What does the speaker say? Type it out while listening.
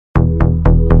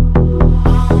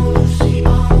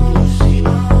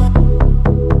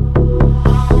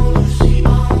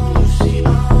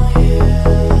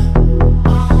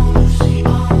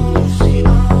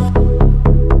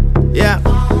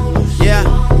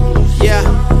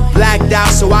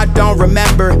I don't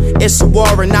remember. It's a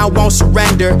war and I won't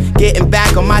surrender. Getting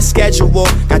back on my schedule.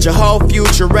 Got your whole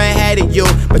future ahead of you,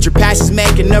 but your past is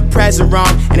making the present wrong.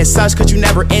 And it sucks cause you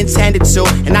never intended to.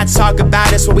 And I talk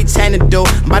about it's what we tend to do.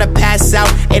 I'm about to pass out,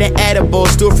 eating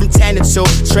edibles, do it from 10 to 2.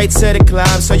 Straight to the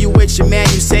club, so you with your man,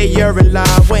 you say you're in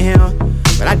love with him.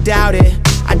 But I doubt it,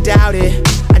 I doubt it,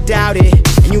 I doubt it.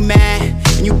 And you mad,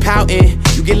 and you pouting.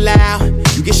 You get loud,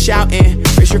 you get shouting.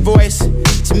 Raise your voice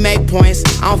to make points.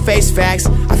 I don't face facts,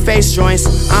 I face joints.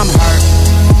 I'm hurt.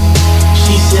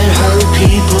 She said hurt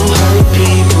people,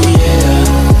 yeah.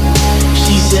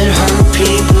 She said hurt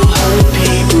people,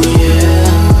 yeah.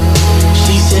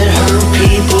 She said hurt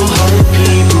people,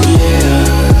 yeah.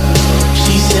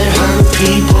 She said hurt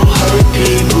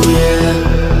people, yeah.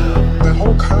 The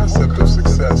whole concept of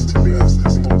success to me is a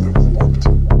little bit warped.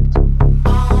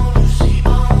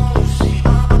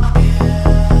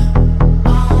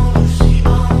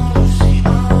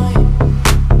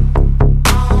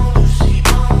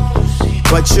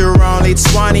 But you're only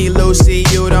 20, Lucy.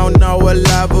 You don't know what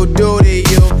love will do to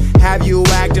you. Have you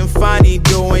acting funny,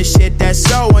 doing shit that's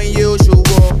so unusual.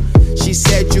 She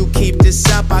said you keep this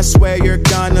up, I swear you're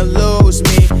gonna lose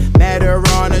me. Met her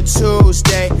on a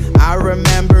Tuesday, I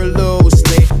remember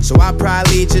loosely. So I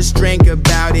probably just drink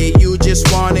about it, you just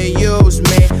wanna use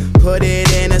me. Put it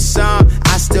in a song,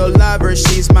 I still love her,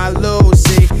 she's my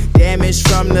Lucy. Damage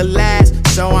from the last,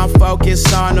 so I'm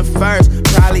focused on the first.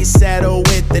 Probably settle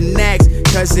with the next,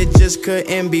 cause it just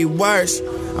couldn't be worse.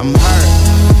 I'm hurt.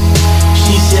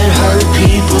 She said hurt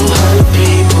people,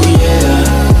 yeah.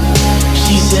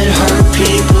 She said hurt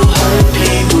people,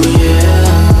 yeah.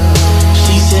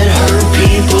 She said hurt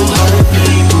people,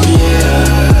 yeah.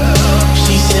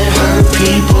 She said hurt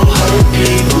people, yeah. She said hurt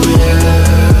people,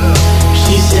 yeah.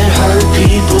 She said hurt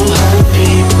people,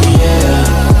 yeah.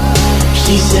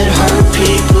 She said hurt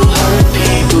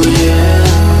people, yeah.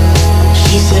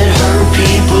 She said hurt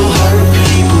people,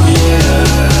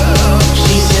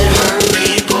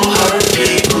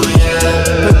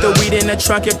 yeah. Put the weed in the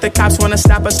trunk if the cops wanna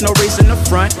stop us, no reason to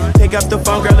front. Pick up the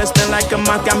phone, girl, it's been like a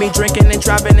month. Got me drinking and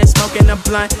driving and smoking a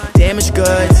blunt. Damaged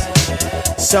goods,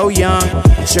 so young,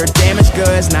 it's your damaged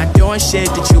goods. Not doing shit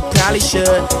that you probably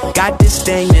should. Got this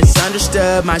thing that's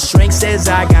understood. My shrink says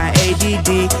I got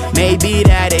ADD. Maybe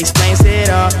that explains it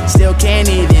all. Still can't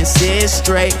even sit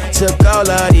straight. Took all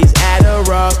of these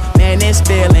Adderall. Man, this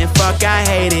feeling, fuck, I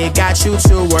hate it. Got you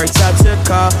too worked up to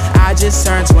call. I just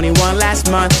turned 21 last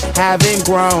month. Haven't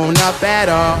grown up at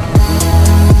all.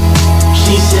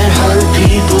 She said hurt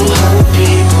people,